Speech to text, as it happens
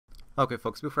Okay,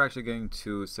 folks, before actually going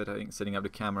to setting up the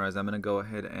cameras, I'm going to go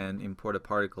ahead and import the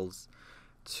particles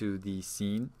to the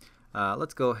scene.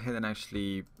 Let's go ahead and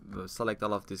actually select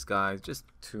all of these guys just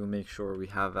to make sure we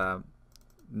have a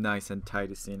nice and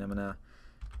tidy scene. I'm going to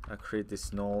create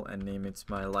this null and name it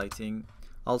my lighting.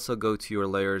 Also go to your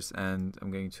layers, and I'm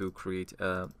going to create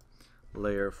a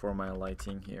layer for my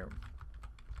lighting here.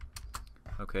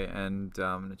 Okay, and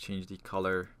I'm going to change the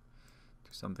color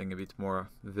to something a bit more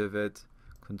vivid.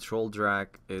 Control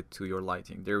drag it to your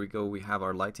lighting. There we go, we have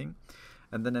our lighting.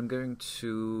 And then I'm going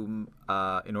to,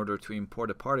 in order to import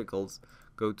the particles,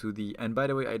 go to the, and by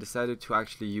the way, I decided to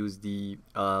actually use the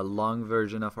long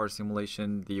version of our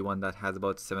simulation, the one that has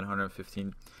about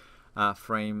 715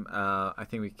 frame. I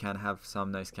think we can have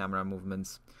some nice camera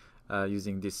movements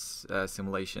using this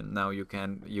simulation. Now you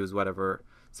can use whatever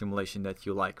simulation that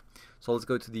you like. So let's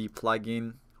go to the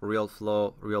plugin,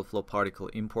 Realflow particle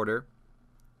importer.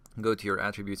 Go to your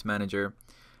attributes manager,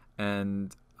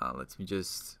 and let me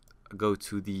just go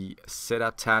to the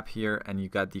setup tab here, and you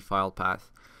got the file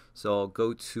path. So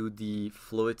go to the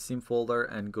fluid sim folder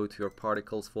and go to your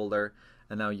particles folder,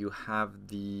 and now you have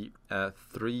the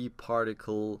 3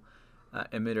 particle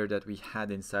emitter that we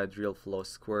had inside Realflow: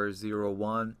 square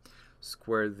 01,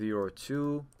 square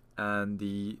 02, and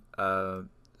the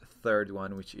third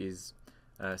one, which is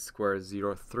square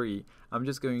 03. I'm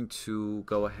just going to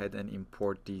go ahead and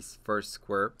import this first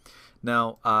square.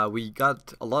 Now we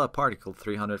got a lot of particles,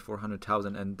 300,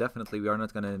 400,000, and definitely we are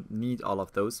not going to need all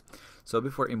of those. So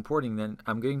before importing them,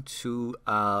 I'm going to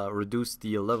reduce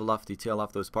the level of detail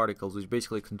of those particles, which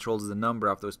basically controls the number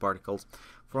of those particles,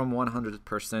 from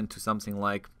 100% to something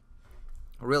like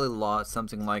really low,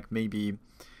 something like maybe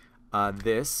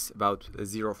this, about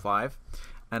 0.5.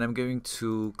 And I'm going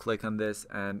to click on this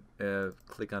and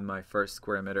click on my first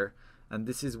square emitter, and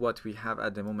this is what we have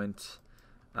at the moment.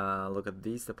 Look at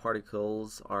these, the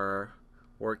particles are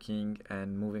working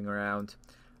and moving around.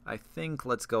 I think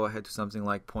let's go ahead to something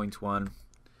like 0.1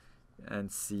 and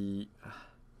see.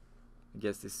 I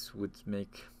guess this would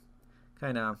make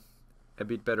kind of a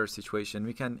bit better situation.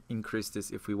 We can increase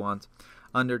this if we want.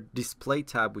 Under display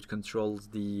tab, which controls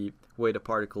the way the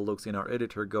particle looks in our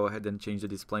editor, go ahead and change the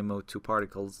display mode to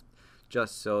particles,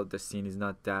 just so the scene is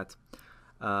not that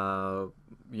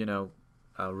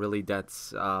really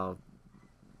that's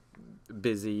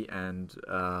busy, and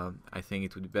I think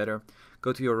it would be better.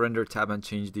 Go to your render tab and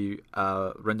change the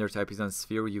render type is on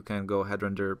sphere. You can go ahead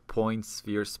render point,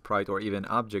 sphere, sprite, or even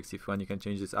objects if you want. You can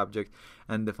change this object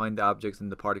and define the objects,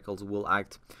 and the particles will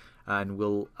act and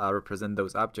will represent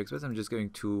those objects. But I'm just going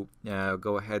to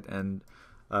go ahead and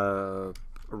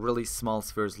really small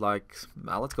spheres, like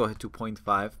let's go ahead to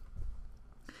 0.5.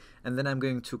 And then I'm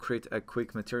going to create a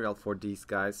quick material for these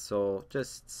guys. So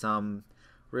just some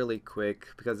really quick,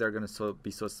 because they're going to be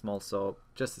so small, so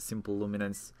just a simple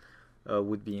luminance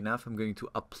would be enough. I'm going to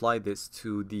apply this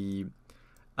to the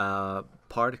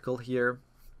particle here,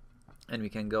 and we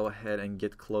can go ahead and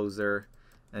get closer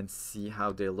and see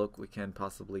how they look. We can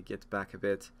possibly get back a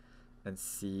bit and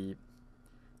see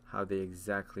how they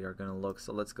exactly are going to look.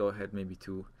 So let's go ahead maybe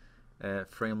to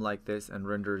frame like this and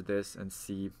render this and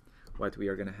see what we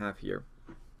are going to have here.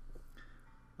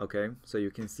 Okay, so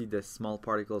you can see the small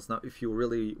particles. Now if you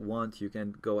really want, you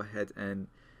can go ahead and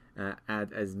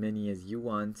add as many as you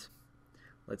want.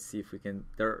 Let's see if we can.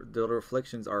 The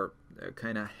reflections are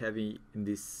kind of heavy in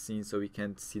this scene, so we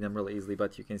can't see them really easily,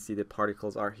 but you can see the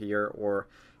particles are here or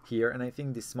here, and I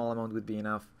think this small amount would be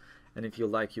enough. And if you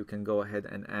like, you can go ahead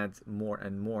and add more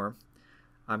and more.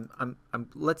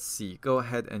 Let's see, go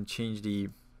ahead and change the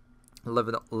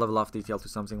level of detail to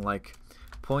something like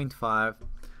 0.5,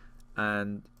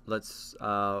 and let's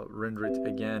render it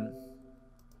again.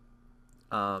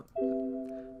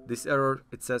 This error,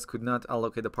 it says could not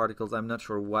allocate the particles. I'm not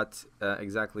sure what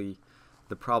exactly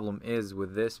the problem is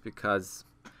with this, because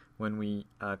when we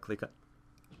click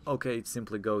OK, it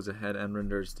simply goes ahead and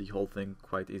renders the whole thing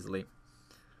quite easily.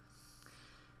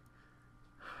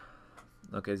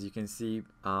 Okay, as you can see,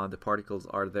 the particles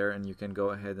are there, and you can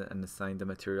go ahead and assign the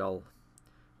material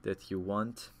that you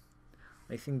want.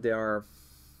 I think they are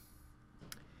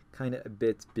kind of a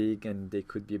bit big, and they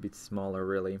could be a bit smaller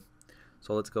really.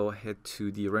 So let's go ahead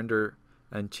to the render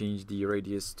and change the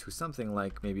radius to something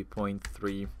like maybe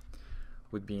 0.3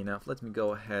 would be enough. Let me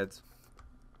go ahead,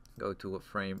 go to a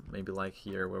frame maybe like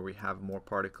here where we have more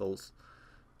particles,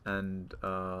 and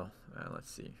let's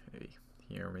see, maybe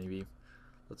here maybe.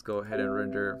 Let's go ahead and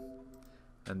render,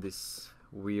 and this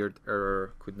weird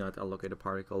error could not allocate the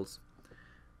particles.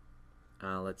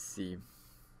 Let's see.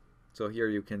 So here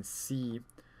you can see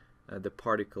the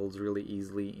particles really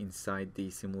easily inside the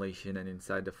simulation and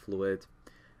inside the fluid,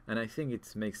 and I think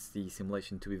it makes the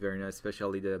simulation to be very nice,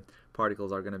 especially the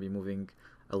particles are going to be moving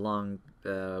along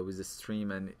with the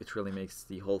stream, and it really makes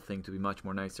the whole thing to be much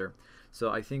more nicer.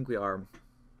 So I think we are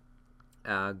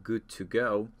good to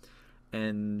go.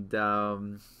 And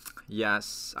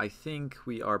yes, I think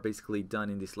we are basically done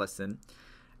in this lesson.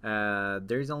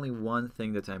 There's only one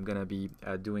thing that I'm gonna be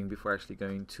doing before actually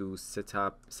going to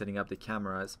setting up the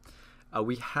cameras.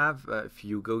 We have, if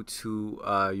you go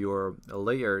to your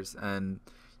layers and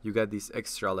you got this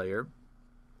extra layer,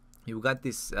 you got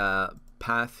this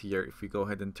path here. If we go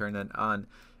ahead and turn that on,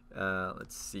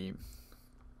 let's see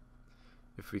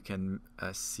if we can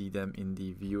see them in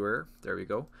the viewer. There we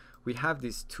go. We have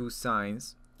these two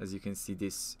signs, as you can see,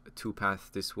 this two paths,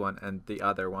 this one and the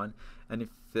other one. And if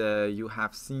you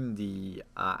have seen the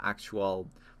actual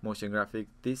motion graphic,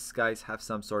 these guys have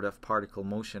some sort of particle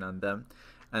motion on them,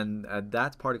 and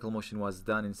that particle motion was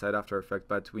done inside After Effects,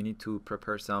 but we need to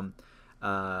prepare some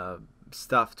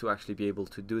stuff to actually be able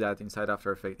to do that inside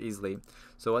After Effects easily.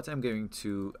 So what I'm going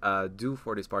to do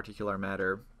for this particular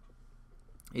matter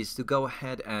is to go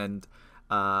ahead and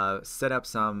set up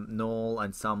some null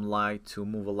and some light to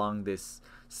move along this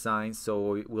sign,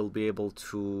 so we'll be able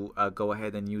to go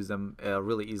ahead and use them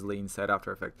really easily inside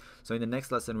After Effects. So in the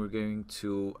next lesson we're going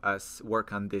to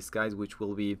work on this, guys, which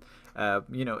will be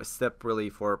you know, a step really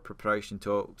for preparation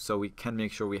to, so we can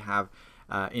make sure we have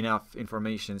enough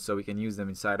information so we can use them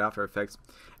inside After Effects.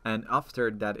 And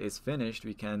after that is finished,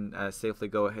 we can safely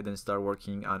go ahead and start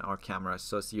working on our cameras.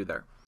 So see you there.